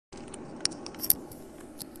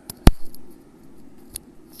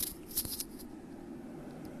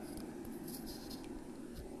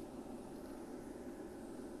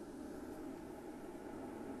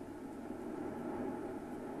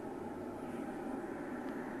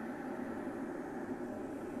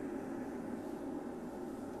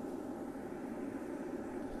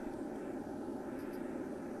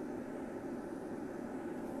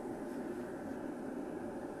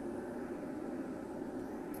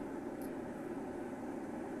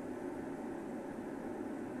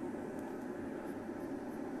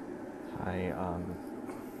I,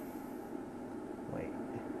 wait.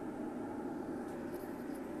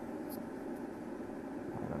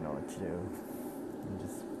 I don't know what to do. I'm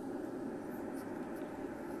just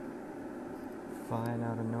flying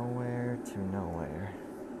out of nowhere to nowhere.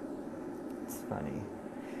 It's funny.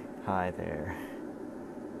 Hi there.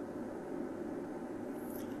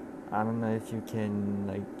 I don't know if you can,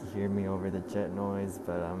 like, hear me over the jet noise,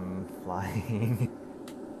 but I'm flying.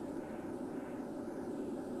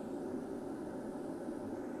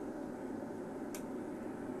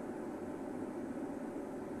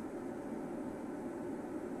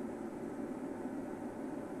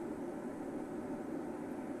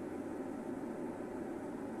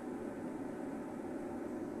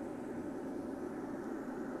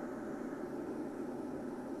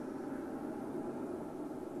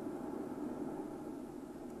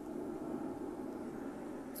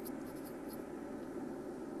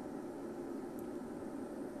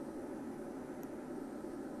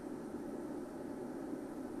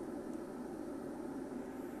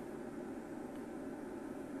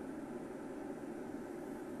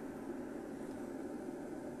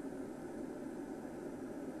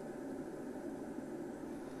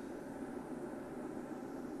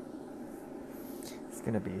 It's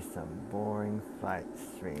gonna be some boring flight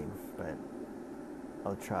stream, but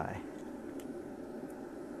I'll try.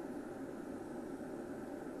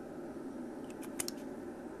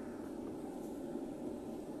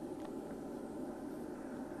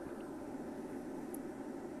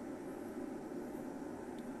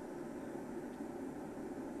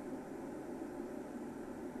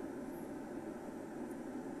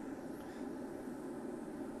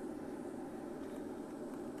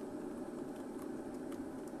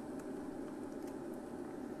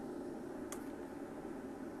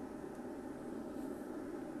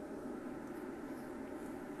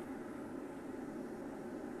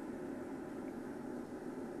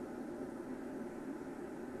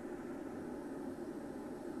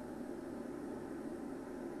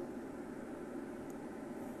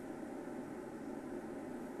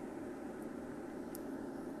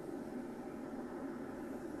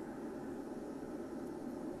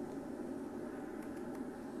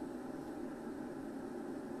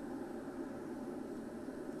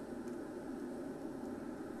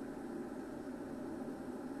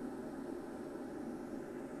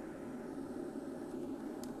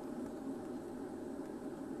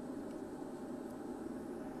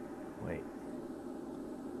 Wait.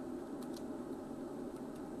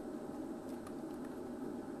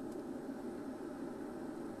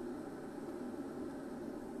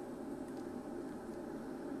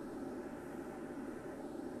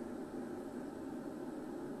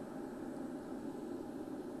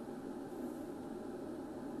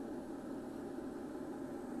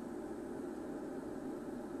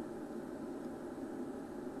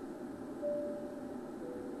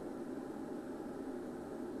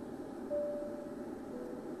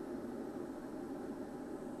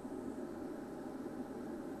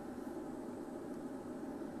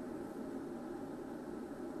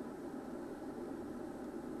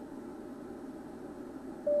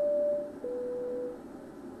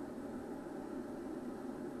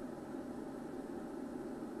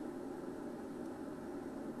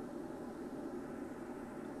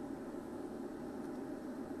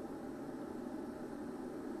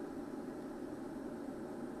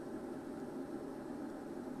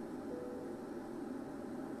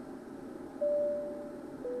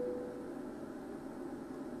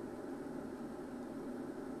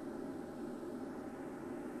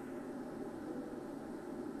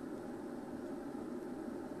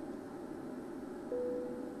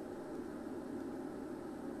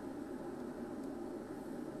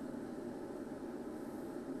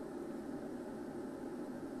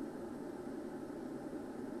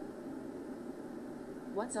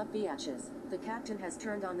 What's up, biatches? The captain has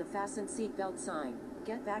turned on the fasten seatbelt sign.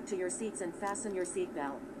 Get back to your seats and fasten your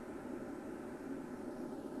seatbelt.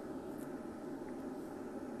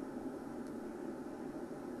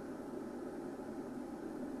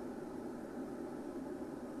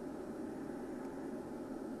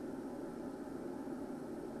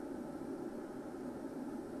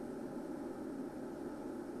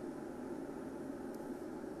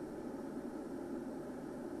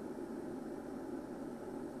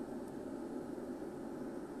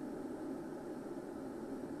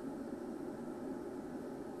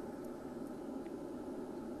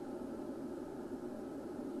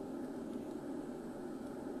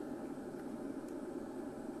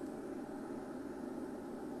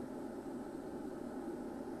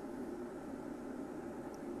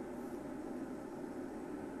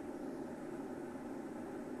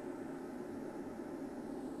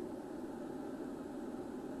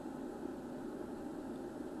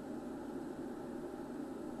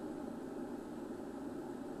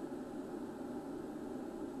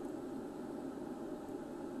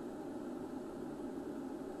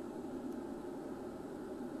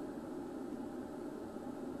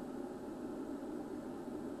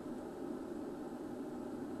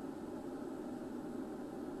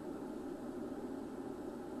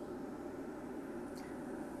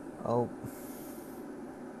 Oh,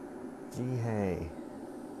 gee, hey.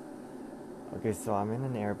 Okay, so I'm in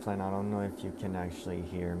an airplane. I don't know if you can actually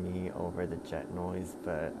hear me over the jet noise,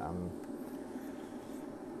 but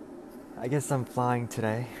I guess I'm flying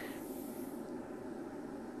today.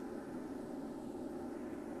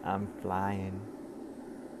 I'm flying.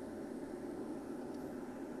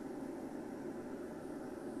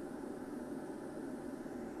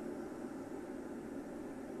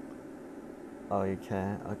 Oh, you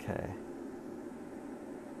can? Okay.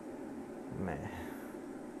 Meh.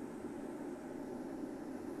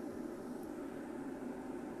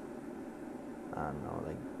 I don't know,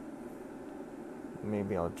 like,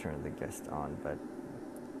 maybe I'll turn the guest on, but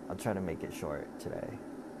I'll try to make it short today.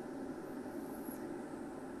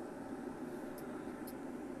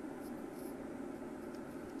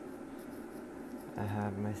 I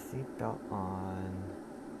have my seatbelt on.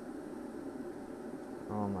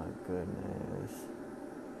 Oh my goodness.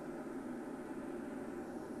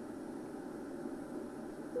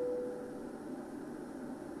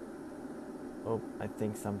 Oh, I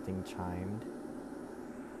think something chimed.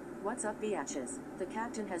 What's up, biatches? The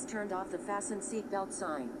captain has turned off the fasten seatbelt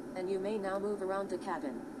sign, and you may now move around the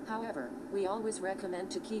cabin. However, we always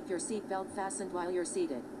recommend to keep your seatbelt fastened while you're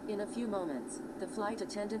seated. In a few moments, the flight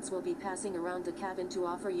attendants will be passing around the cabin to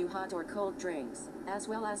offer you hot or cold drinks, as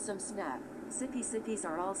well as some snack. Sippies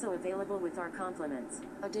are also available with our compliments.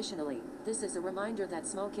 Additionally, this is a reminder that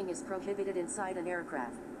smoking is prohibited inside an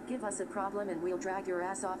aircraft. Give us a problem and we'll drag your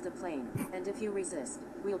ass off the plane, and if you resist,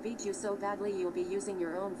 we'll beat you so badly you'll be using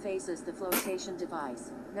your own face as the flotation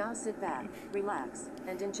device. Now sit back, relax,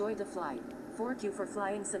 and enjoy the flight. Fork you for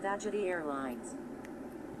flying Savagity Airlines.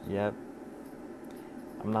 Yep.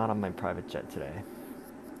 I'm not on my private jet today.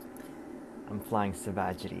 I'm flying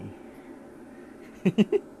savagity.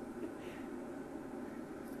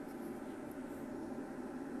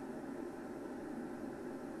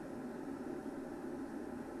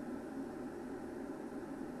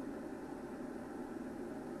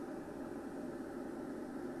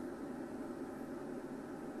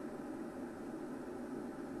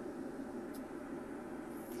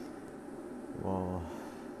 Well,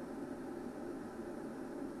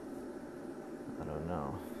 I don't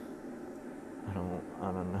know. I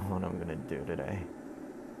don't know what I'm gonna do today.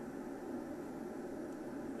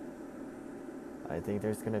 I think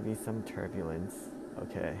there's gonna be some turbulence.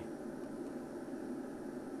 Okay.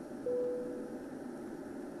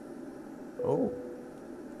 Oh.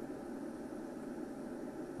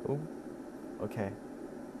 Oh. Okay.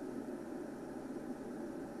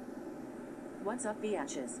 What's up,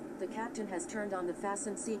 biatches? The captain has turned on the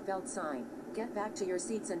fasten seatbelt sign. Get back to your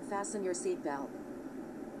seats and fasten your seatbelt.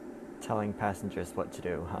 Telling passengers what to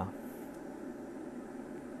do, huh?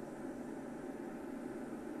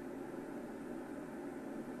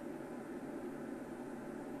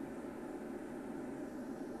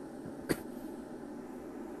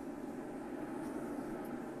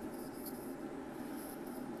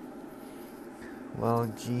 Well,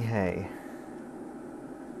 gee, hey.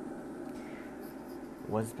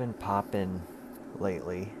 What's been poppin'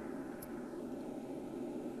 lately?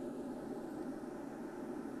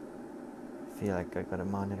 Feel like I gotta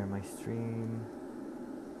monitor my stream.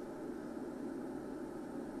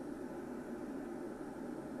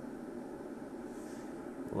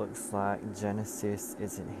 Looks like Genesis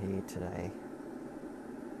isn't here today.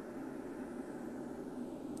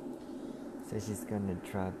 So she's gonna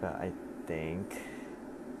try, but I think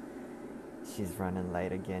she's running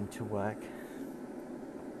late again to work.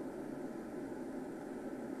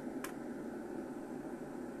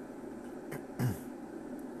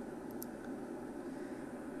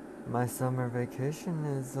 My summer vacation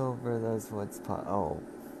is over, that's what's oh.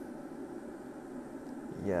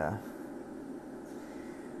 Yeah.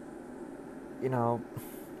 You know,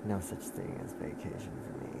 no such thing as vacation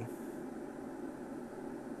for me.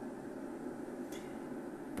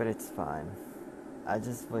 But it's fine. I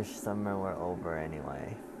just wish summer were over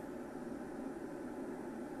anyway.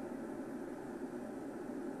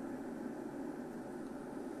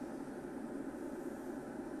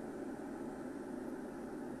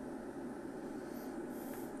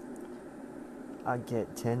 I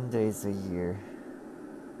get 10 days a year.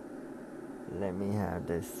 Let me have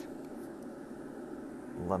this.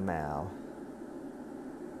 Lamau.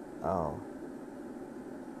 Oh.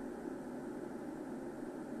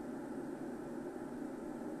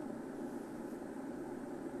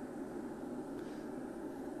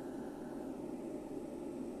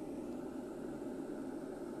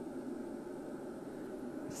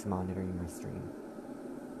 Just monitoring my stream.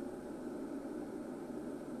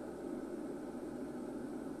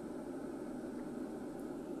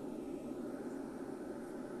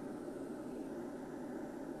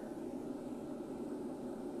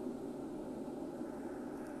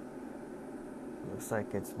 looks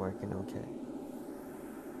like it's working okay.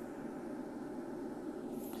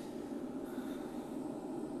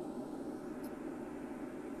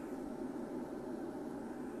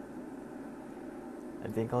 I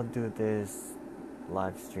think I'll do this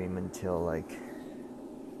live stream until like,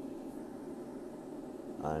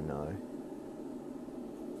 I don't know,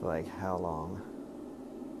 like how long?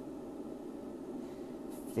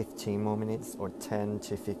 15 more minutes or 10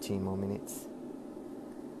 to 15 more minutes?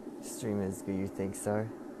 Streamers, do you think so?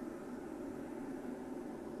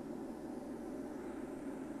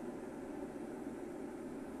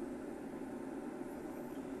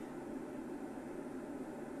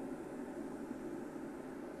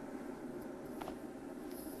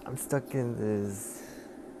 I'm stuck in this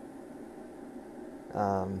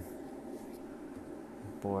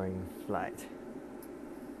boring flight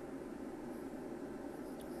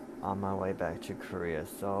on my way back to Korea,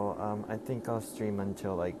 so I think I'll stream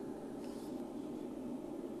until like,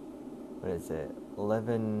 what is it,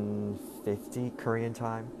 11:50 Korean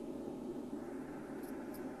time?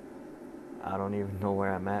 I don't even know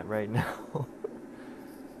where I'm at right now.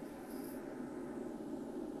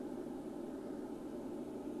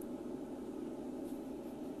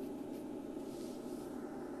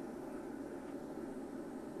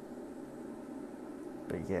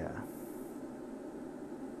 But yeah.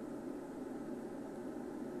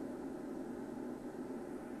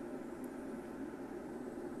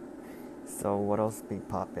 So what else be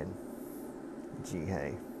poppin'? Gee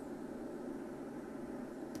hey.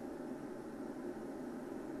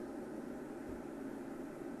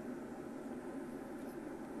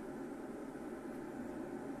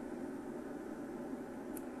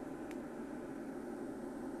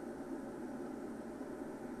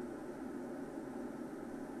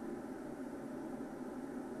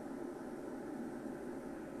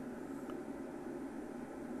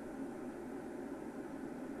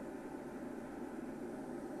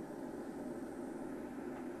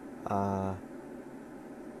 Uh,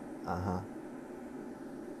 uh-huh.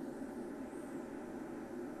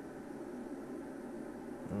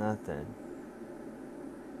 Nothing.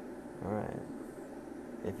 Alright.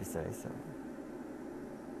 If you say so.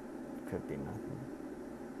 Could be nothing.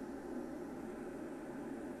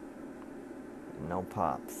 No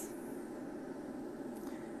pops.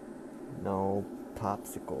 No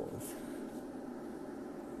popsicles.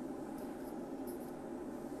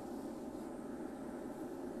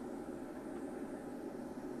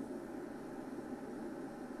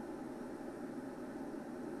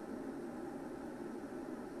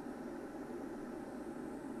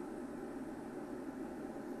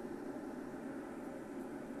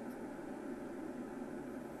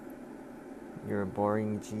 You're a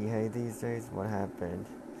boring G-Hey these days? What happened?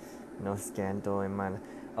 No scandal in my...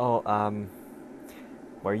 Oh,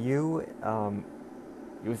 were you,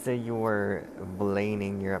 you say you were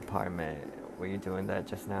blaming your apartment. Were you doing that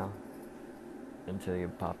just now? Until you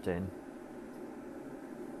popped in?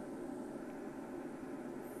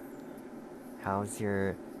 How's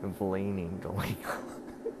your blaming going on?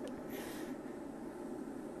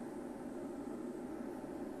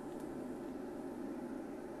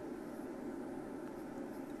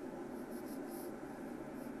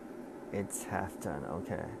 It's half done,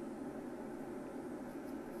 okay.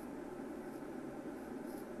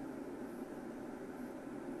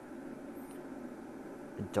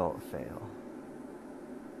 Adult fail.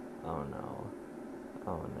 Oh no.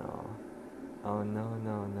 Oh no. Oh no,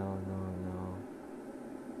 no, no, no, no.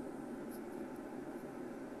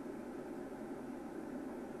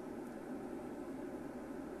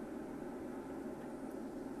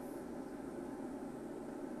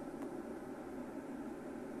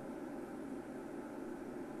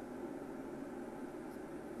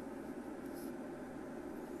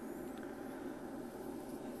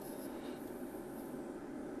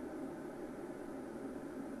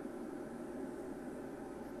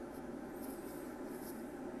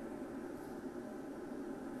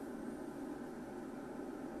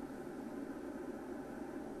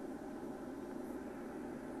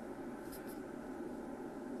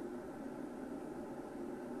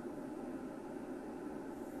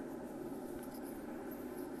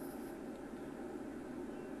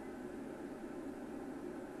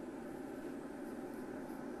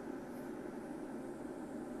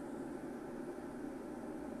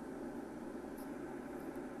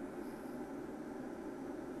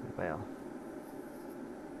 Well.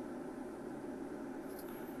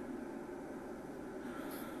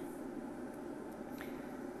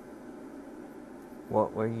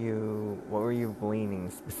 What were you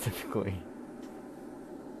gleaning specifically?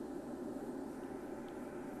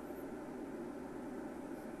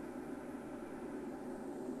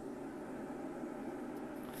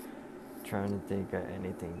 trying to think of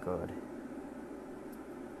anything good.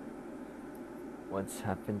 What's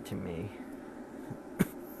happened to me?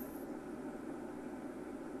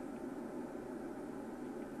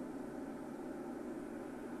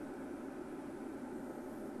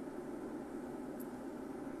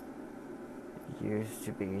 Used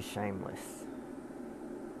to be shameless.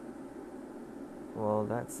 Well,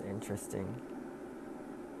 that's interesting.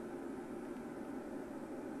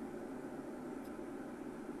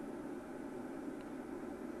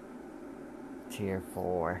 Tier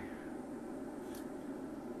 4.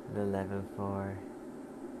 The level 4.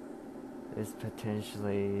 There's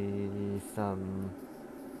potentially some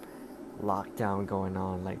lockdown going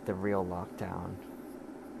on, like the real lockdown.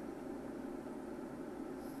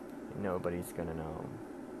 Nobody's gonna know.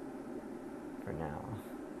 For now.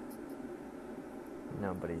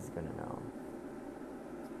 Nobody's gonna know.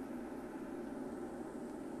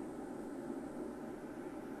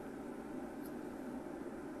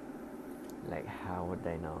 Like, how would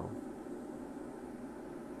they know?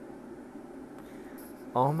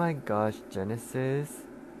 Oh my gosh, Genesis.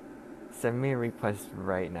 Send me a request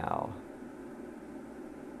right now.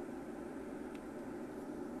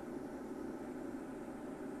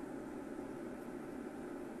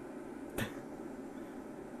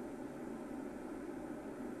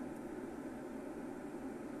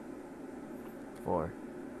 Four,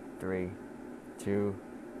 three, two,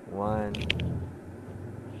 one.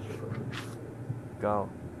 Go.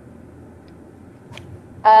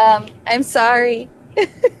 I'm sorry.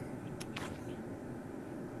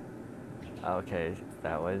 Okay,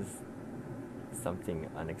 that was something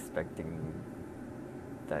unexpected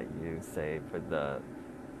that you say for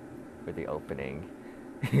the opening.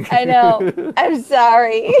 I know. I'm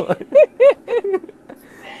sorry.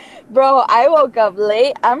 Bro, I woke up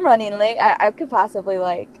late. I'm running late. I could possibly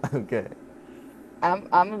Okay. I'm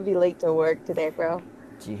gonna be late to work today, bro.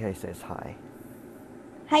 Jihei says hi.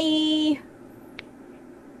 Hi.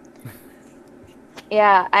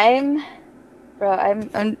 Yeah, I'm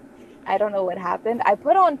I don't know what happened. I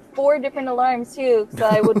put on 4 different alarms too, so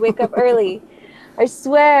I would wake up early. I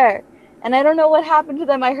swear. And I don't know what happened to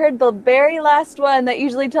them. I heard the very last one that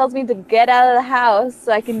usually tells me to get out of the house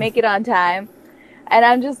so I can make it on time. And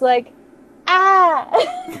I'm just like, ah.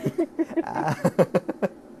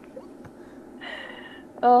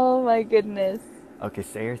 Oh my goodness. Okay,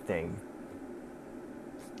 say your thing.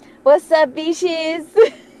 What's up, bitches?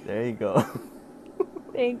 There you go.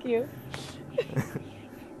 Thank you.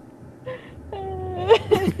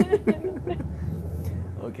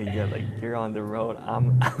 Okay, yeah, like you're on the road.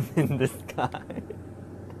 I'm in the sky.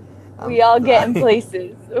 We all get in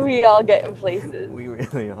places. We all get in places. We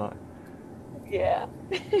really are. Yeah.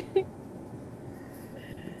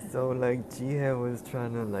 So like Jihei was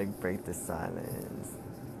trying to like break the silence,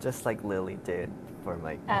 just like Lily did for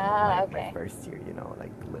my Okay. first year. You know,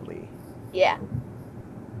 like Lily. Yeah.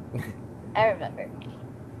 I remember.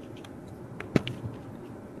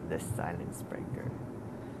 The silence breaker.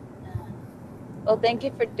 Well, thank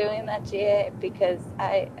you for doing that, GA, because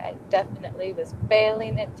I definitely was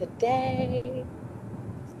failing it today.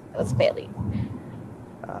 I was failing.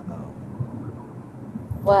 Uh-oh.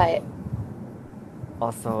 What?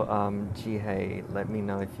 Also, Jihei, let me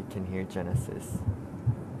know if you can hear Genesis.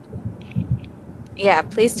 Yeah,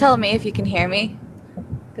 please tell me if you can hear me,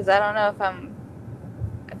 because I don't know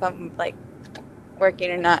if I'm like working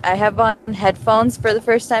or not. I have on headphones for the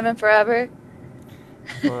first time in forever.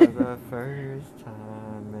 For the first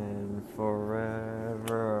time in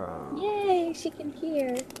forever. Yay, she can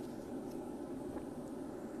hear.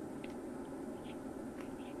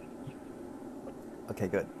 Okay,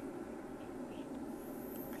 good.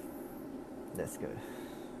 That's good.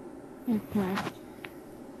 Mm-hmm.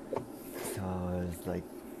 So I was like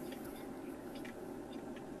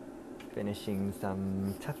finishing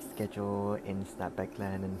some tough schedule in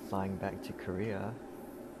Snapbackland and flying back to Korea.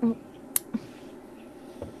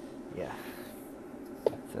 Yeah.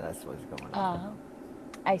 So that's what's going on.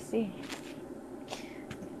 I see.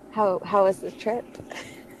 How was the trip?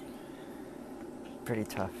 Pretty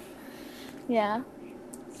tough. Yeah.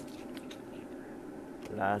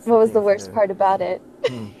 Lots What of was the things to worst do. part about it?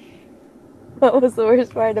 What was the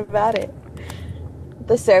worst part about it?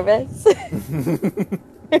 The service?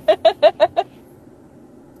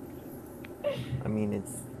 I mean,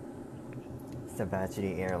 it's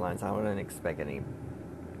Savagity Airlines. I wouldn't expect any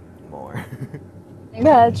more.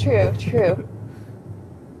 True.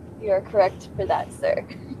 You are correct for that, sir.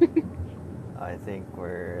 I think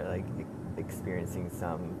we're like experiencing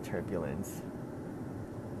some turbulence.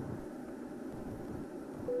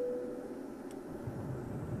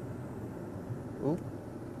 Oop.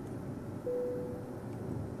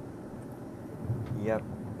 Yep.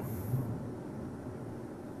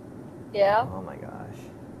 Yeah. Oh my gosh.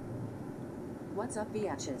 What's up,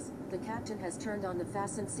 biatches? The captain has turned on the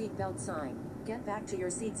fasten seatbelt sign. Get back to your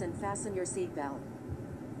seats and fasten your seatbelt.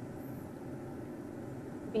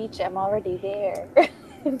 Beach, I'm already there.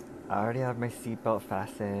 I already have my seatbelt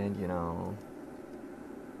fastened, you know.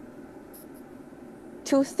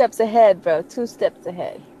 2 steps ahead, bro. 2 steps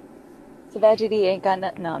ahead. Savagity ain't got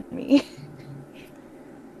nothing on me.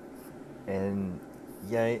 And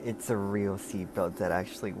yeah, it's a real seatbelt that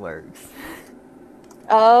actually works.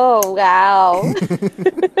 Oh, wow.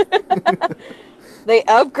 They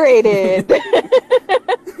upgraded.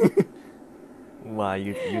 Why,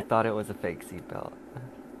 you thought it was a fake seatbelt?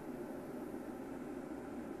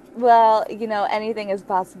 Well, you know, anything is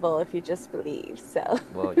possible if you just believe, so.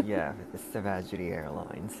 Well, yeah, it's savagity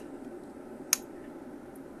airlines.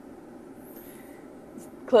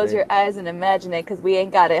 Close your eyes and imagine it, because we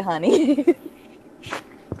ain't got it, honey.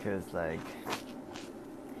 Because like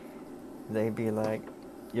they be like,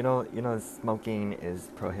 smoking is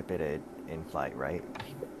prohibited in flight, right?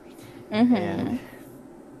 And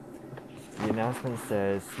the announcement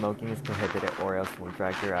says smoking is prohibited or else we'll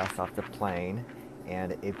drag your ass off the plane.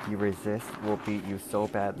 And if you resist, we'll beat you so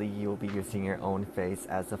badly you'll be using your own face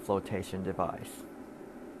as a flotation device.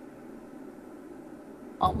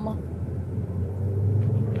 Drag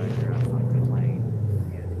your ass off the plane.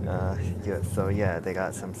 Yeah, so yeah, they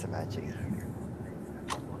got some savagity.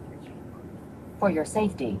 For your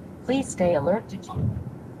safety, please stay alert to...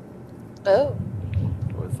 Oh.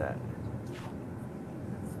 What was that?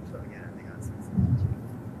 So yeah, they got some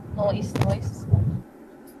savagity. Noise.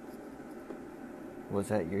 Was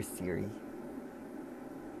that your Siri?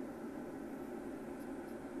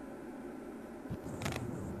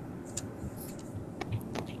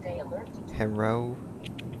 Stay alert to... Hello?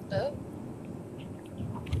 Oh.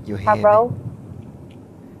 You hear me? Bro.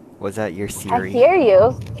 Was that your I Siri? hear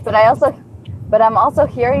you, but I'm also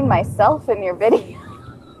hearing myself in your video.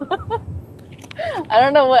 I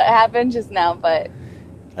don't know what happened just now, but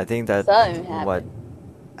I think that's something what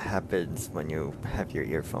happened. happens when you have your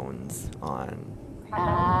earphones on.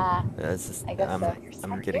 That's just, I guess so.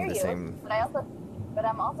 I'm I getting hear the you, same. but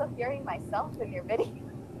I'm also hearing myself in your video.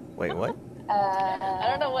 Wait, what? I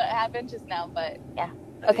don't know what happened just now, but yeah.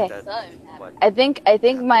 I think Okay. that's what I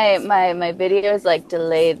think my video is like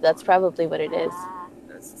delayed. That's probably what it is.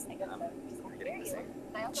 That's just, I guess so. I'm getting the same.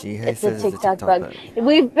 It's Jihei a says it's a TikTok TikTok bug. bug.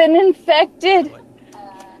 We've been infected. What?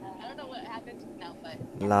 I don't know what happened just now, but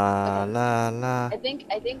La okay. la la. I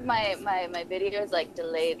think my video is like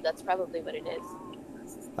delayed. That's probably what it is.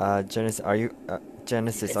 Genesis,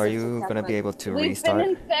 are you gonna be able to We've been restart?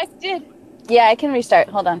 infected. Yeah, I can restart.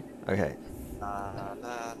 Hold on. Okay. La la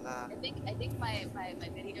la. I think my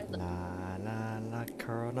video is like... La la la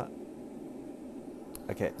Corona.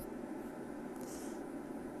 Okay.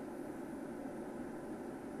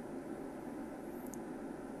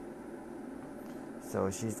 So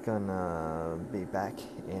she's gonna be back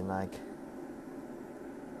in like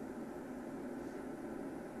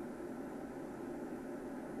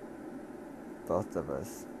both of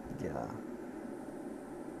us. Yeah.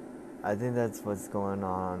 I think that's what's going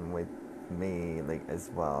on with me like as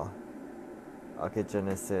well. Okay,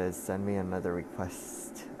 Genesis, send me another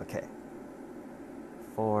request. Okay.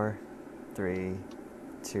 4, 3,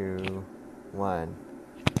 2, 1.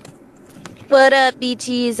 What up,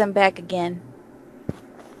 BTs? I'm back again.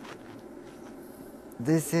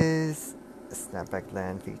 This is Snapback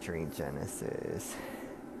Land featuring Genesis.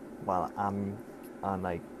 While I'm on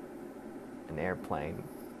like an airplane.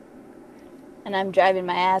 And I'm driving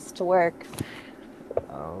my ass to work.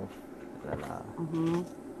 Oh, la la.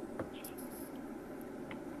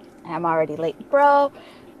 I'm already late, bro.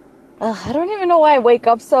 I don't even know why I wake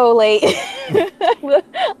up so late.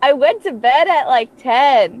 I went to bed at like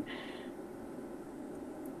 10.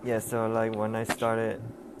 Yeah, so like when I started,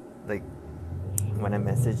 like when I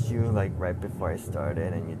messaged you like right before I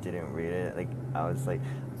started and you didn't read it, like I was like,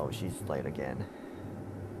 oh, she's late again.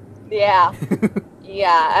 Yeah.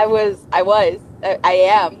 Yeah, I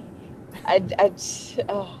am.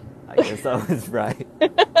 Oh. I guess I was right.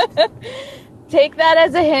 Take that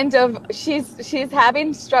as a hint of she's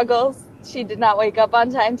having struggles. She did not wake up on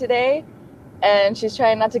time today, and she's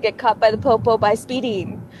trying not to get caught by the popo by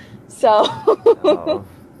speeding. So, Oh.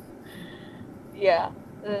 Yeah,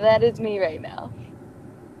 that is me right now.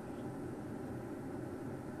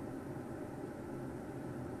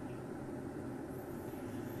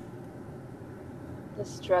 The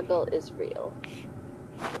struggle is real.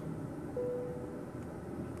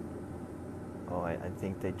 Oh, I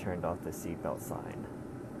think they turned off the seatbelt sign.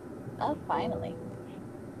 Oh, finally.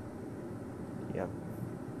 Yep.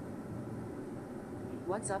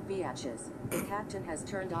 What's up, biatches? The captain has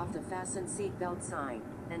turned off the fasten seatbelt sign,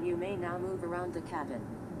 and you may now move around the cabin.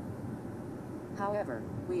 However,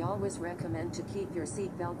 we always recommend to keep your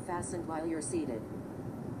seatbelt fastened while you're seated.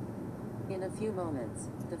 In a few moments,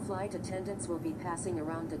 the flight attendants will be passing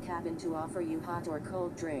around the cabin to offer you hot or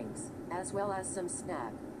cold drinks, as well as some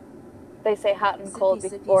snack. They say hot and cold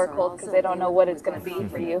before cold because they don't know what it's going to be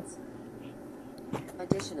for you.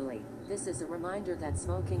 Additionally, this is a reminder that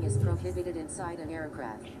smoking is prohibited inside an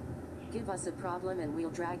aircraft. Give us a problem and we'll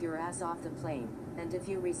drag your ass off the plane, and if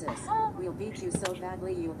you resist, we'll beat you so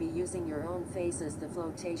badly you'll be using your own face as the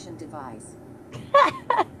flotation device.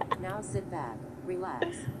 Now sit back,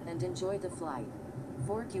 relax, and enjoy the flight.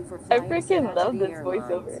 Fork you for I flying freaking love Savagity this Airlines.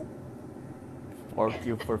 voiceover. Fork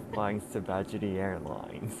you for flying Savagity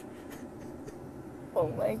Airlines. Oh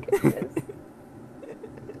my goodness.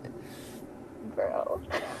 Bro.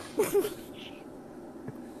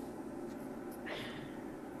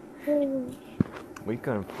 We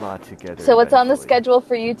can fly together. So what's on the eventually. schedule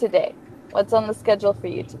for you today? What's on the schedule for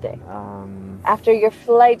you today? After After your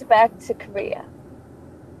flight back to Korea.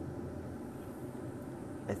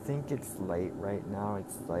 I think it's late right now.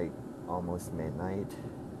 It's like almost midnight.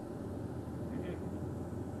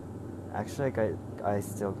 Actually, I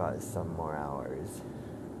still got some more hours.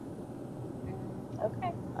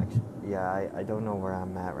 Okay. Actually, yeah, I don't know where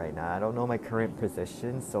I'm at right now. I don't know my current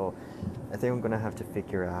position, so I think I'm gonna have to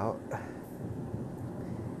figure out.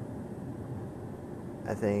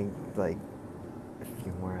 I think like a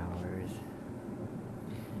few more hours.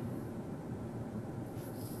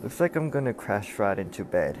 Looks like I'm gonna crash right into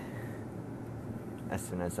bed as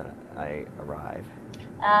soon as I arrive.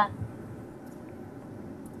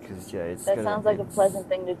 Cause yeah, it's That sounds like a pleasant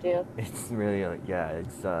thing to do. It's really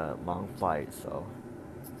it's a long flight, so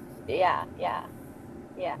Yeah.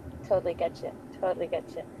 Totally get you.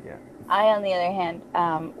 yeah. I, on the other hand,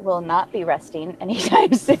 will not be resting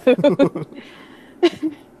anytime soon.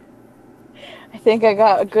 I think I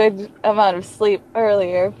got a good amount of sleep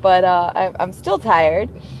earlier, but I'm still tired.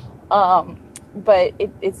 But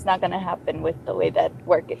it's not gonna happen with the way that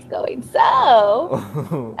work is going.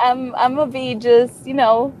 So I'm gonna be just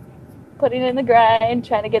putting in the grind,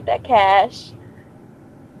 trying to get that cash.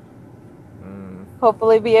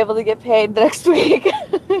 Hopefully, be able to get paid next week.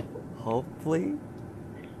 Hopefully.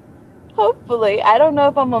 Hopefully, I don't know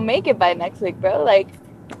if I'm gonna make it by next week, bro. Like,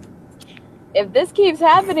 if this keeps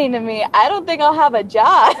happening to me, I don't think I'll have a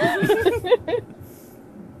job.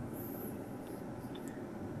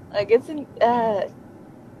 Like, this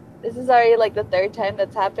is already like the third time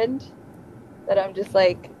that's happened that I'm just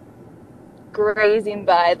like grazing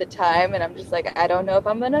by the time, and I'm just like, I don't know if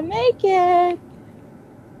I'm gonna make it.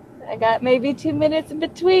 I got maybe 2 minutes in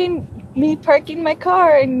between me parking my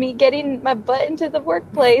car and me getting my butt into the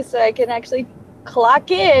workplace so I can actually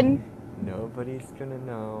clock in. Nobody's gonna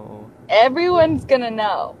know. Everyone's gonna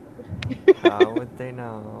know. How would they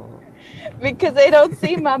know? Because they don't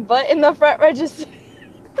see my butt in the front register.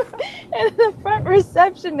 In the front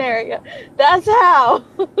reception area. That's how.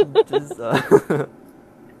 Just,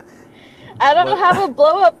 I don't have a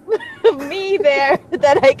blow up of me there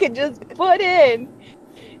that I could just put in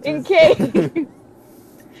case.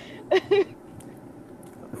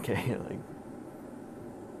 Okay, like.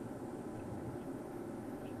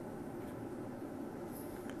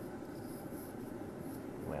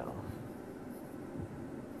 Well.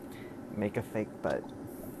 Make a fake butt.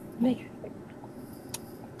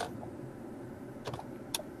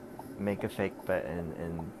 Make a fake butt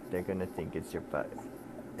and they're gonna think it's your butt.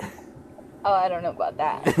 Oh, I don't know about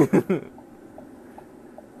that.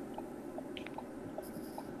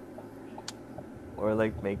 Or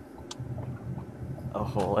like make a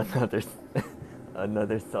whole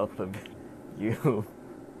another self of you.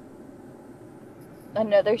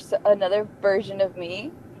 Another version of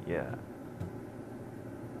me? Yeah.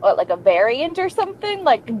 What, like a variant or something?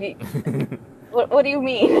 Like, what do you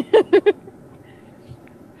mean?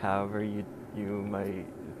 However you might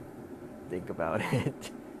think about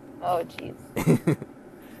it. Oh, jeez.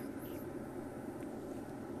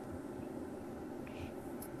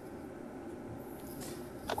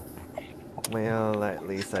 Well, at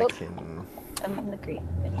least I can I'm in the green.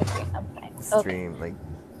 I'm fine. stream, like,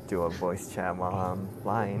 do a voice chat while I'm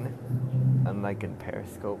flying, unlike in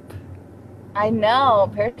Periscope. I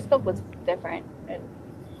know. Periscope was different.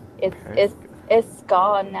 It's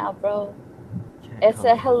gone now, bro. It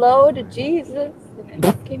said hello to Jesus, and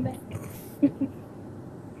then it came back.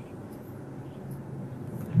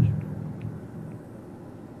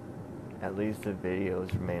 At least the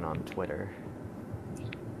videos remain on Twitter.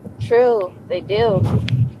 True, they do.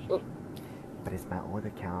 But it's my old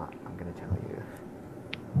account, I'm gonna tell you.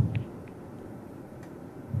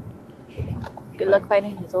 Good luck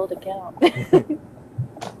finding his old account.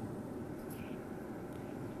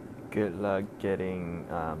 Good luck getting,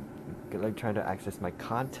 good luck trying to access my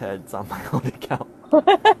contents on my old account.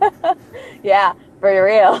 Yeah, for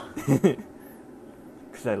real.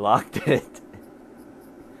 Because I locked it.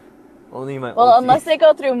 Only my Well, old unless they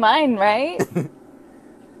go through mine, right?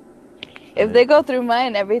 If they go through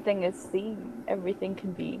mine, everything is seen. Everything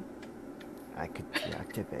can be. I could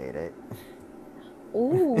deactivate it.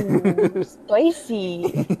 Ooh,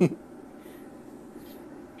 spicy.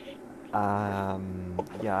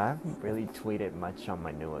 Yeah, I haven't really tweeted much on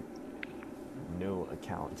my new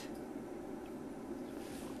account.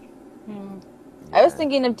 I was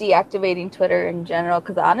thinking of deactivating Twitter in general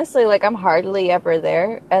because honestly, like, I'm hardly ever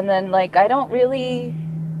there. And then, like, I don't really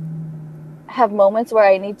have moments where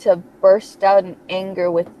I need to burst out in anger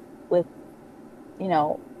with you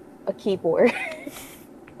know, a keyboard.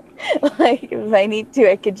 Like, if I need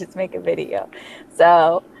to, I could just make a video.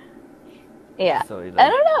 So, yeah. So, like, I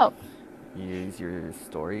don't know. You use your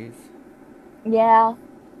stories? Yeah.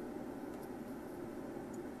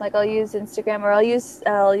 Like, I'll use Instagram or I'll use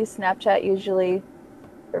Snapchat usually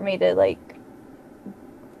for me to, like,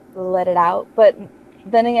 let it out. But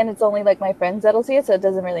then again, it's only, like, my friends that'll see it, so it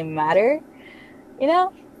doesn't really matter, you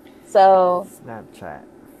know? So... Snapchat.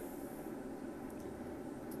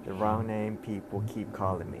 The wrong name, people keep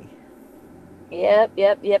calling me. Yep.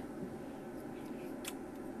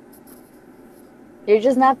 You're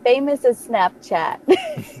just not famous as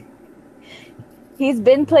Snapchat. He's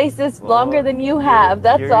been places longer than you have,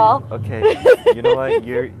 that's all. Okay, you know what?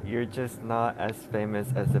 You're just not as famous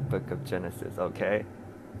as the Book of Genesis, okay?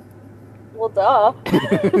 Well, duh.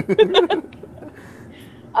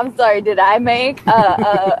 I'm sorry, did I make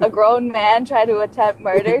a grown man try to attempt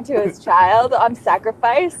murder to his child on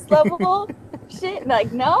sacrifice level? Shit,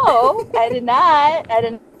 like, no, I did not. I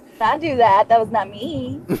did not do that. That was not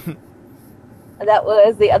me. That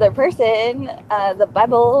was the other person, the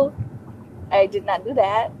Bible. I did not do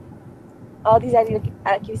that. All these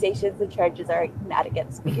accusations and charges are not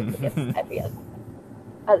against me. It's against every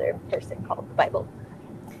other person called the Bible.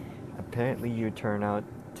 Apparently you turn out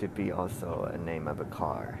to be also a name of a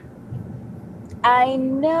car. I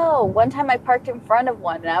know. One time I parked in front of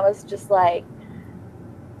one and I was just like,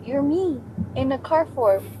 you're me in a car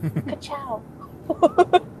form. Ka-chow.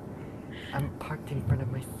 I'm parked in front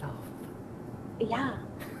of myself. Yeah.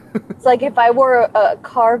 It's like if I were a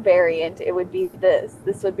car variant, it would be this.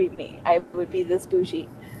 This would be me. I would be this bougie.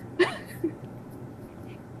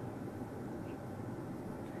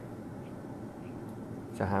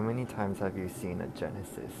 So how many times have you seen a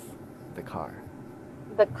Genesis, the car?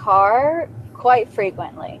 The car, quite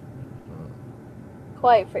frequently.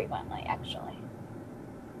 Quite frequently, actually.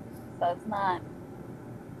 So it's not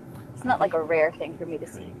like a rare thing for me to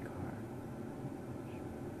see.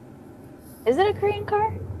 Is it a Korean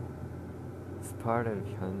car? It's part of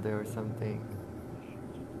Hyundai or something.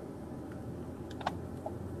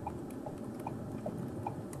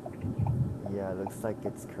 Yeah, it looks like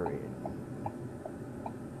it's Korean.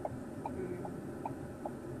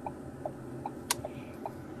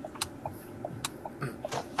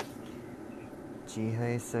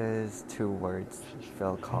 Jihei says 2 words,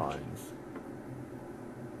 Phil Collins.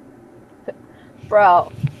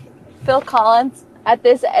 Bro, Phil Collins at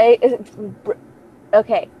this age,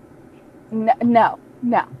 okay, no.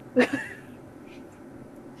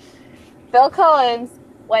 Phil Collins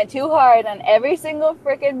went too hard on every single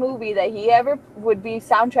freaking movie that he ever would be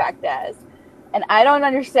soundtracked as. And I don't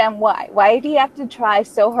understand why. Why did he have to try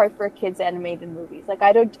so hard for kids animated movies? Like,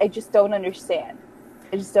 I just don't understand.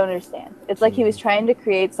 It's like he was trying to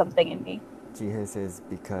create something in me. Jihei says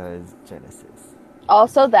because Genesis.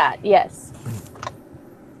 Also that, yes.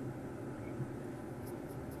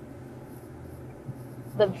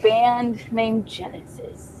 The band named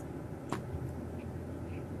Genesis.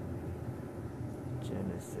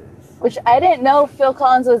 Which I didn't know Phil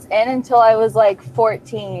Collins was in until I was like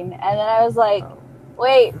 14. And then I was like,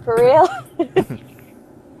 wait, for real?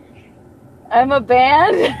 I'm a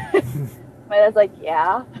band? My dad's like,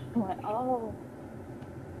 yeah. I went, oh.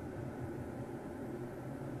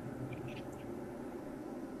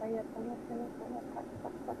 Hurry up.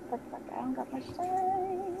 Fuck. I don't got much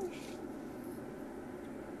time.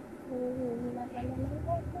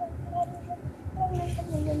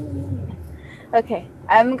 Okay,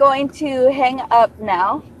 I'm going to hang up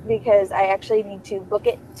now because I actually need to book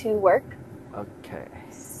it to work. Okay.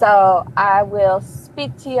 So I will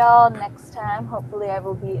speak to y'all next time. Hopefully I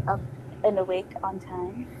will be up and awake on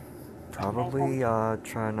time. Probably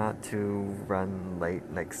try not to run late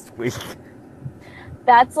next week.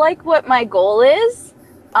 That's like what my goal is.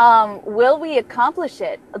 Will we accomplish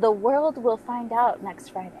it? The world will find out next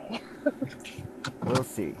Friday. We'll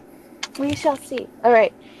see. We shall see. All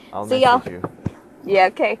right. I'll See y'all. message you. Yeah,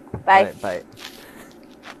 okay. Bye. Alright, bye.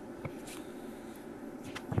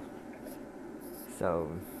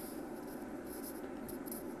 So,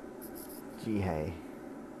 Jihei.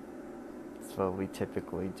 It's what we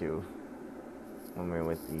typically do when we're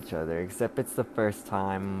with each other, except it's the first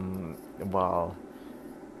time while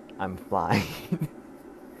I'm flying.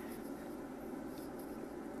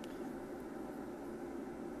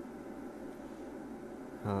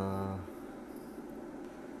 uh,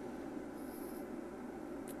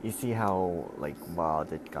 you see how like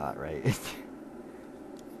wild it got, right?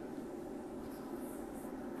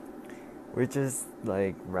 We're just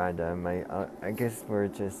like random. I guess we're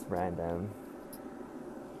just random.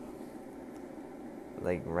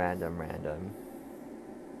 Like random.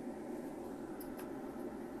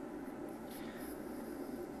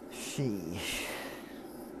 Sheesh.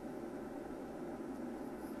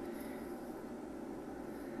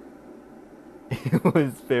 It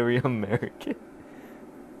was very American.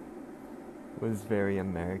 It was very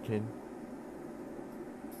American.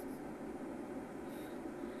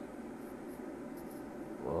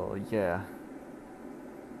 Well, yeah.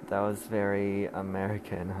 That was very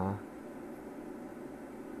American, huh?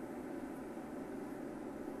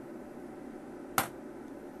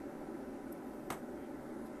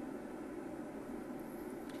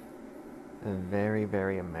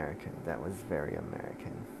 Very American. That was very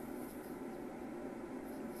American.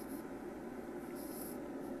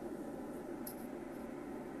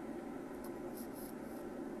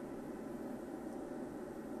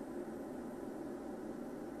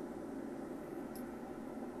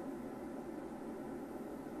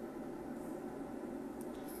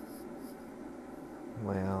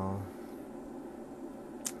 Well,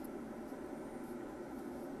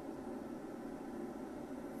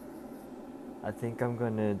 I think I'm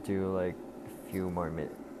gonna do like a few more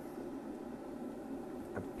minutes.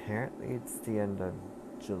 Apparently, it's the end of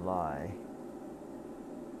July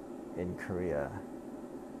in Korea.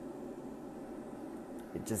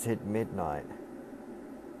 It just hit midnight.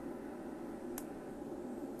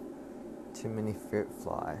 Too many fruit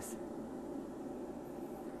flies.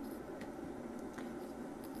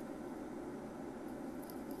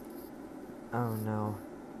 Oh no.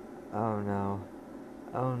 Oh no.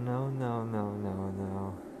 Oh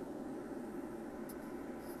no.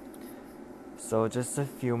 So just a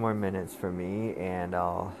few more minutes for me and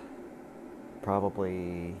I'll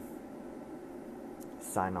probably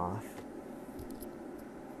sign off.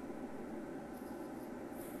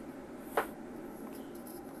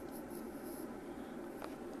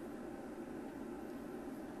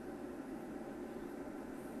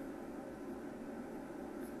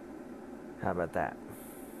 How about that?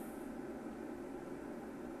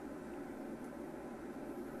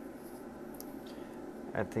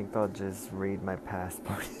 I think I'll just read my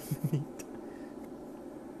passport.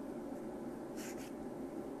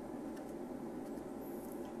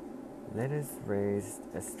 Let us raise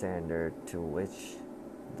a standard to which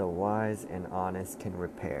the wise and honest can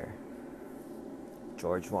repair.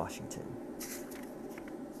 George Washington.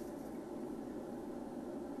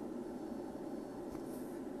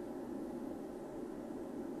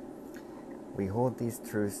 We hold these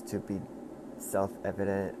truths to be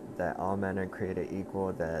self-evident, that all men are created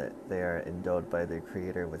equal, that they are endowed by their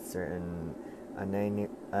Creator with certain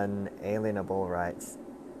unalienable rights,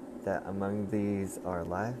 that among these are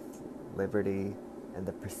life, liberty, and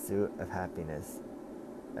the pursuit of happiness.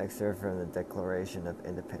 Excerpt from the Declaration of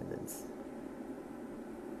Independence.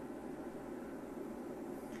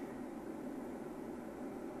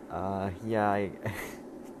 Yeah,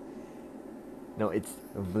 no, it's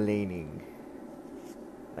bleeding.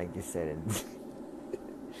 Like you said in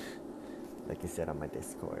like you said on my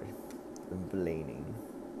Discord. Bleeding.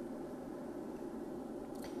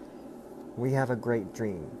 We have a great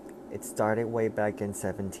dream. It started way back in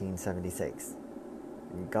 1776.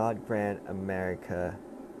 And God grant America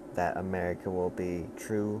that America will be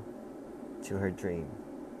true to her dream.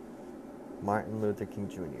 Martin Luther King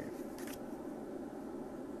Jr.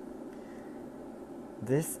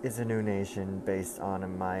 This is a new nation based on a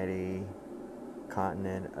mighty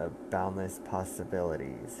continent of boundless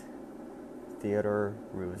possibilities. Theodore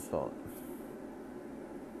Roosevelt.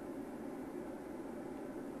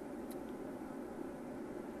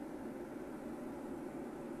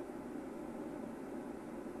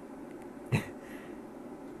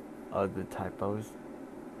 Oh, the typos.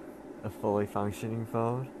 A fully functioning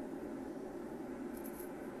phone.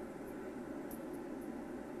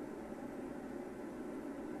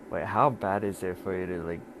 Wait, how bad is it for you to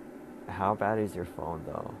like? How bad is your phone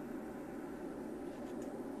though?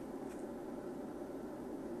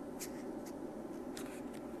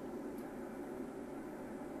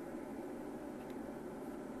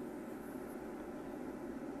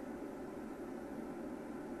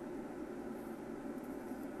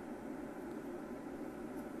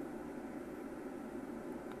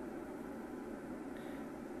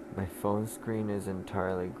 My phone screen is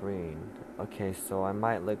entirely green. Okay, so I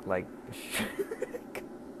might look like Shrek.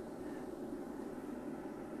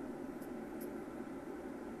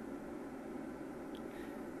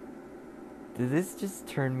 Did this just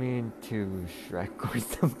turn me into Shrek or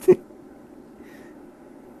something?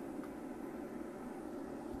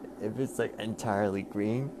 If it's like entirely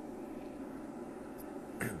green.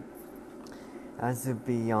 Has to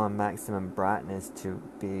be on maximum brightness to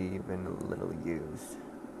be even a little used.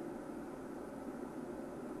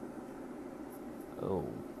 Oh.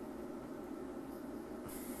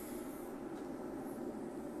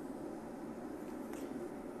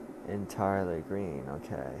 Entirely green,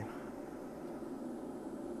 okay.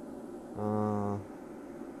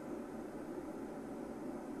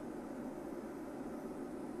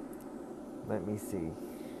 Let me see.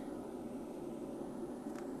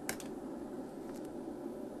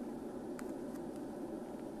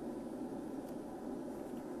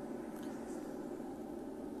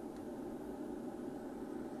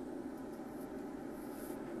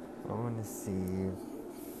 I want to see.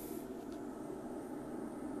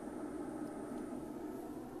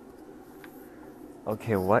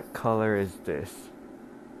 Okay, what color is this?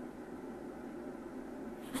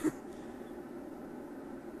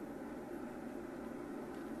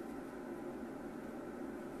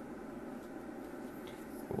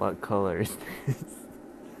 What color is this?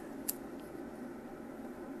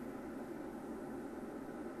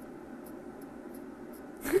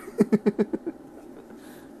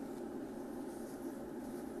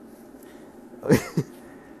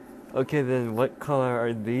 Okay, then what color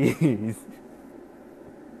are these?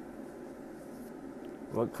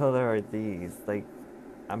 What color are these? Like,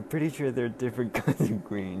 I'm pretty sure they're different kinds of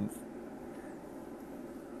greens.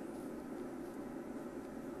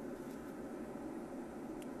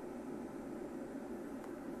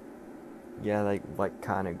 Yeah, like what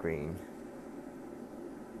kind of green?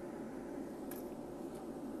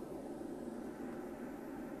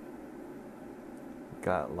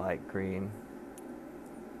 Got light green.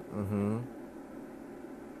 Mm-hmm.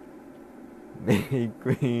 Mid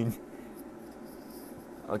green.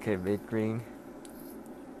 Okay, mid green.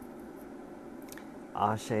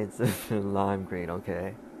 All shades of lime green,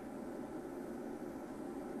 okay.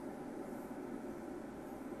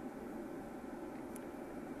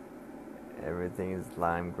 Everything is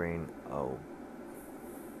lime green. Oh.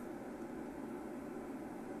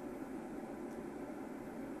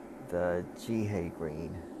 The Jihei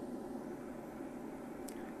green.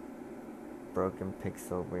 Broken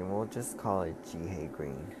pixel green. We'll just call it Jihei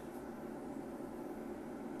green.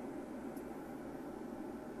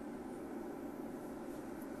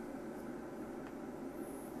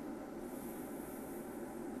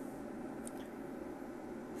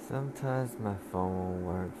 Sometimes my phone won't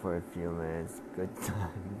work for a few minutes. Good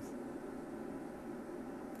times.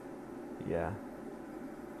 Yeah.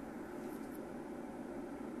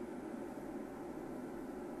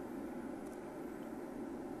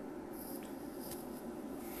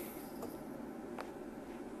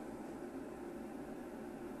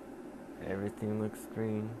 Everything looks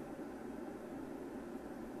green.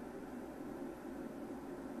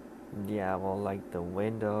 Yeah, well, like the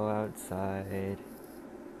window outside.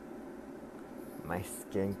 My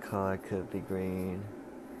skin color could be green.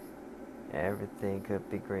 Everything could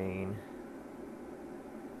be green.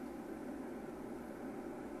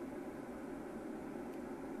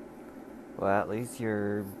 Well, at least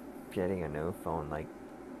you're getting a new phone, like,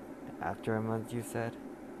 after a month, you said?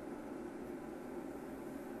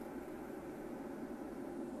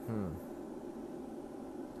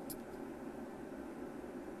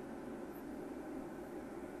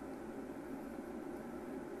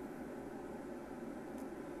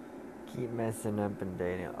 Keep messing up and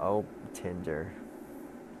dating. Oh, Tinder.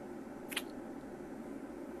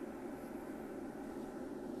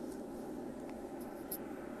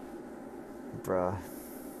 Bruh.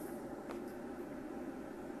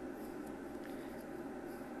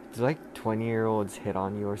 Do like 20-year-olds hit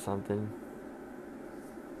on you or something?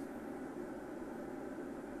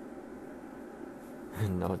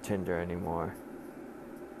 No Tinder anymore.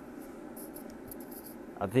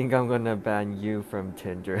 I think I'm gonna ban you from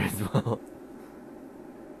Tinder as well.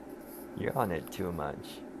 You're on it too much,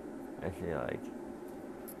 I feel like.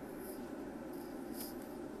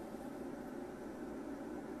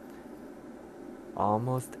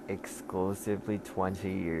 Almost exclusively 20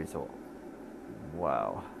 years old.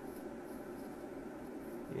 Wow.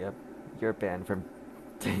 Yep, you're banned from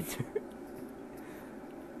Tinder.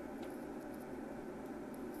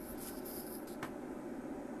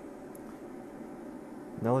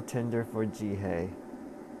 No Tinder for Jihei.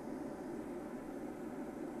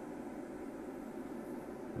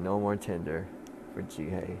 No more Tinder for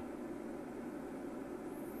Jihei.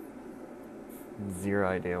 Zero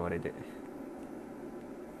idea what I did.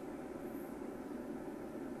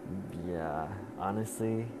 Yeah,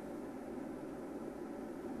 honestly,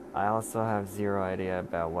 I also have zero idea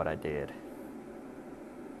about what I did.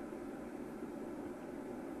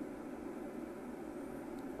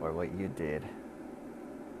 Or what you did.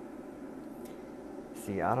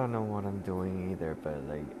 See, I don't know what I'm doing either, but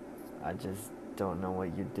like, I just don't know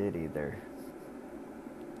what you did either.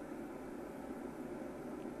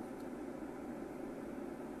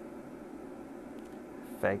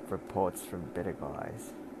 Fake reports from bitter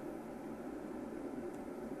guys.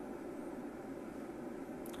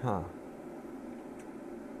 Huh.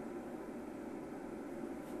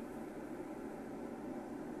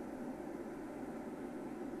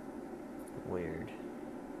 Weird.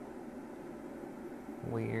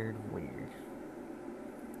 Weird.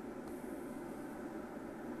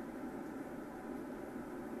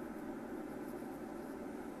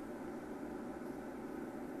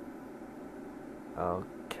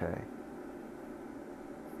 Okay.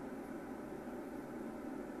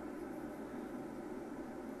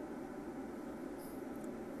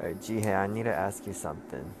 Alright, Jihei, I need to ask you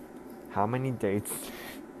something. How many dates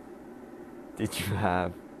did you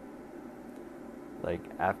have, like,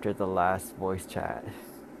 after the last voice chat?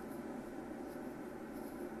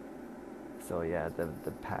 So yeah,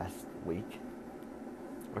 the past week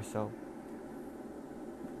or so.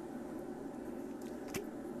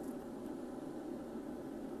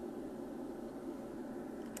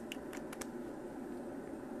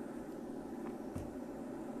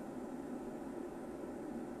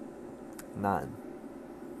 None.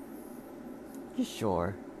 You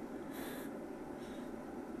sure?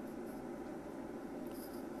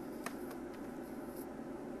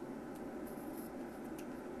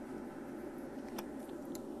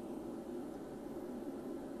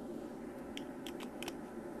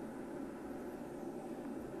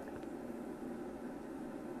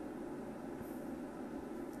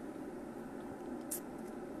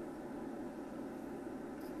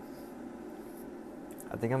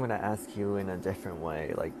 I think I'm gonna ask you in a different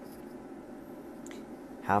way. Like,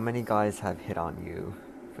 how many guys have hit on you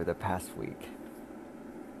for the past week?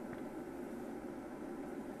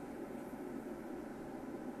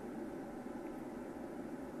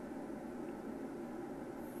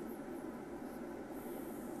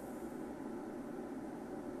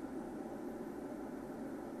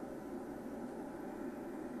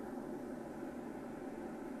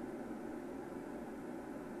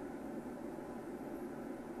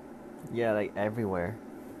 Yeah, like everywhere.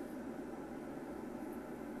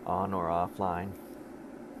 On or offline.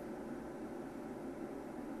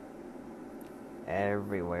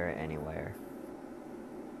 Everywhere, anywhere.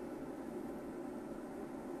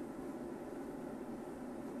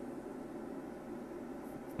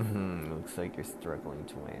 Looks like you're struggling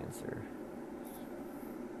to answer.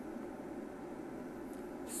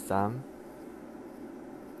 Some.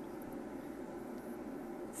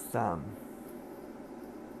 Some.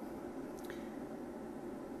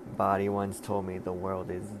 Body once told me the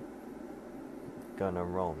world is gonna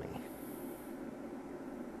roll me.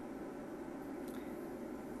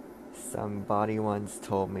 Somebody once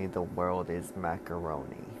told me the world is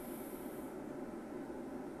macaroni.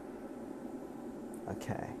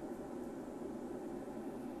 Okay.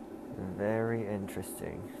 Very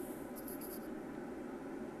interesting.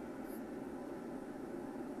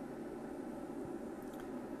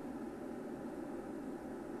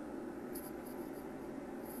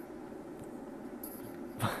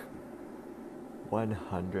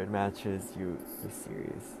 $100 matches? You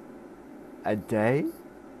serious? A day?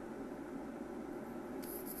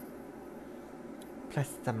 Plus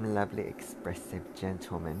some lovely expressive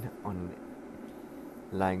gentlemen on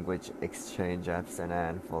language exchange apps and a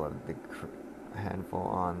handful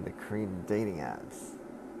on the Korean dating apps.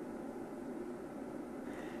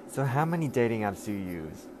 So how many dating apps do you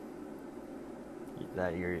use?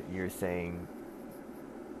 That you're saying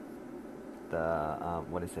the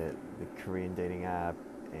what is it? The Korean dating app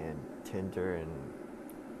and Tinder and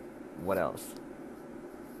what else?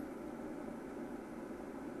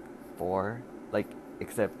 4? Like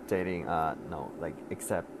except dating no, like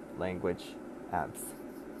except language apps.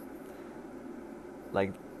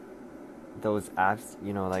 Like those apps,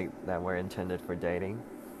 like that were intended for dating.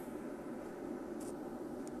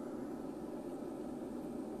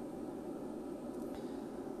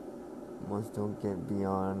 Most don't get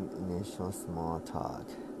beyond initial small talk.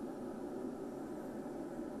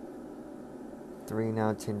 3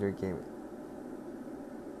 now Tinder game.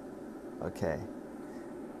 Okay.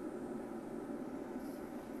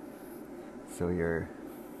 So you're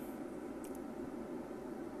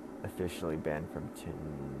officially banned from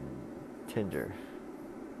Tinder.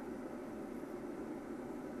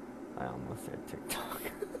 I almost said TikTok.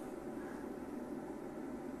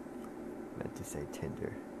 Meant to say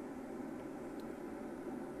Tinder.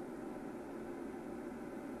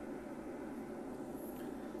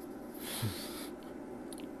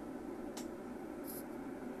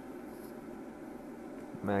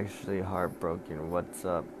 I'm actually heartbroken. What's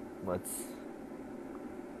up?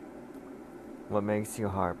 What makes you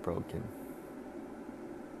heartbroken?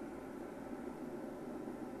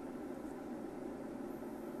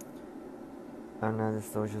 I don't know the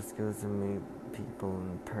social skills to meet people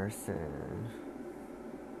in person.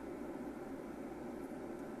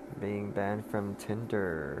 Being banned from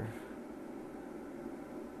Tinder.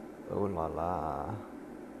 Oh la la.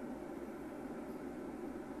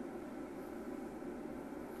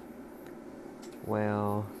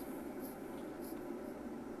 Well,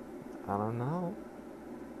 I don't know.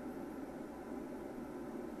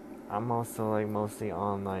 I'm also like mostly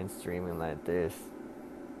online streaming like this.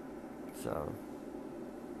 So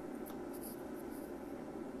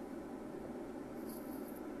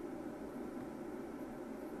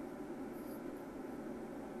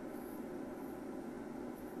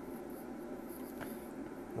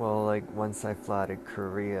well, like once I fly to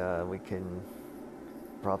Korea, we can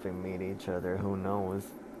probably meet each other. Who knows?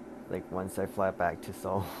 Like once I fly back to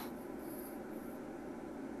Seoul,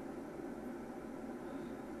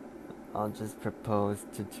 I'll just propose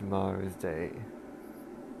to tomorrow's date.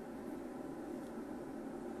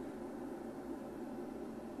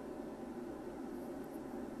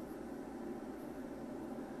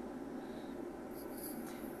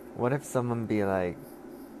 What if someone be like,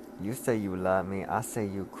 you say you love me, I say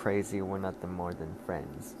you crazy, we're nothing more than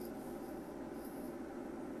friends.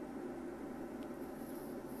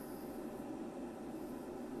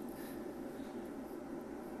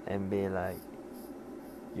 And be like,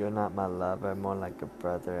 you're not my lover, more like a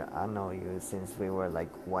brother. I know you since we were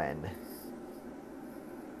like when?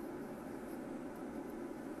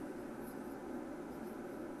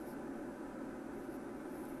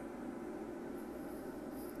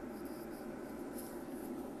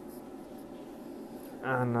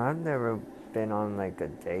 I don't know, I've never been on like a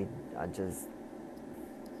date. I just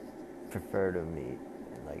prefer to meet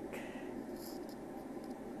like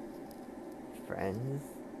friends,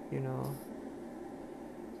 you know?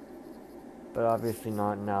 But obviously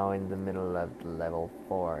not now in the middle of level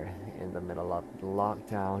 4, in the middle of the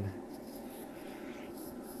lockdown.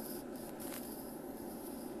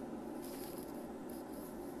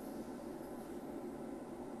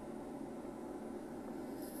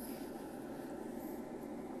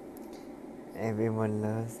 Everyone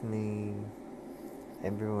loves me.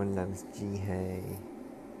 Everyone loves Jihei.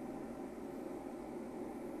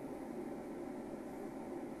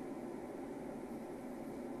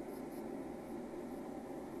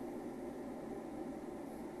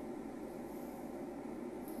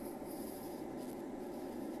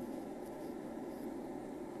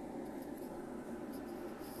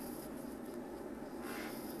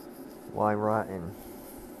 Why rotten?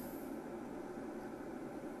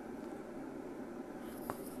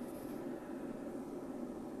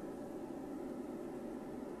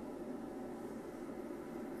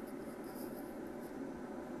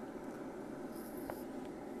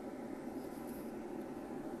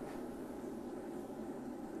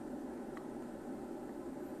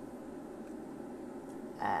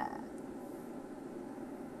 Ah.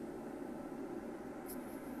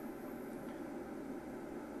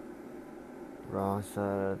 Wrong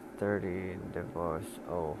side of 30 divorce.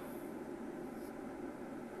 Oh.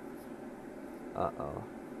 Uh-oh.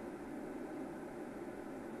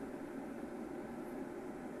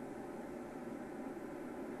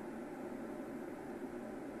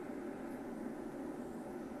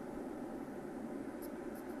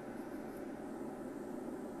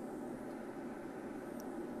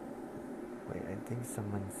 Wait, I think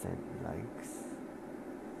someone sent likes.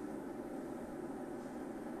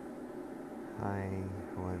 Hi,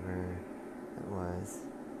 whoever it was.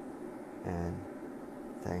 And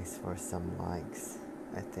thanks for some likes,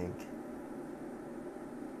 I think.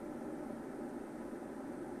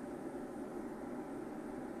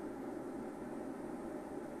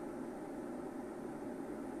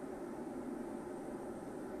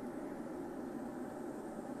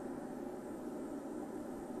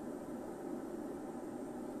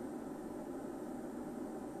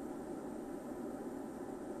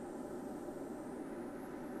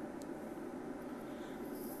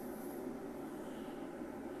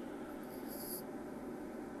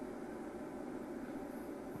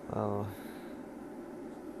 Oh.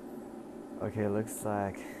 Okay, looks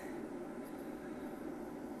like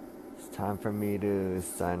it's time for me to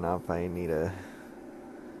sign off. I need a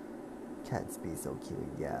cat's be so cute,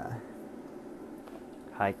 yeah.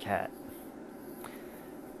 Hi, cat.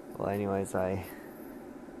 Well, anyways,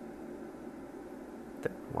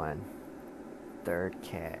 third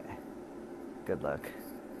cat. Good luck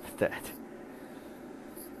with that.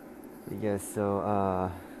 Yeah,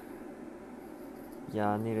 so, yeah,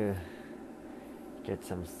 I need to get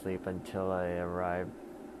some sleep until I arrive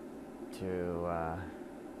to,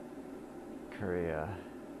 Korea.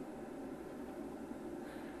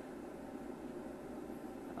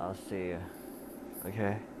 I'll see you.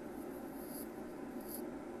 Okay?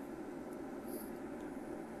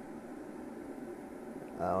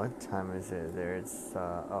 What time is it there? It's,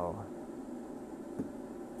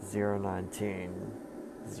 019,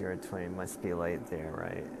 020. Must be late there,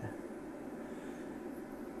 right?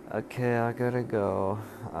 Okay, I gotta go.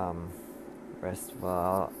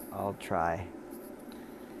 Well, I'll try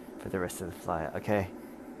for the rest of the flight. Okay.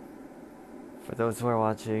 For those who are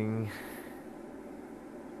watching,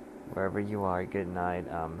 wherever you are, good night.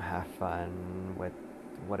 Have fun with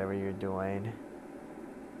whatever you're doing.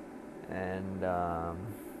 And,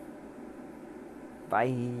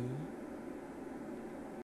 bye.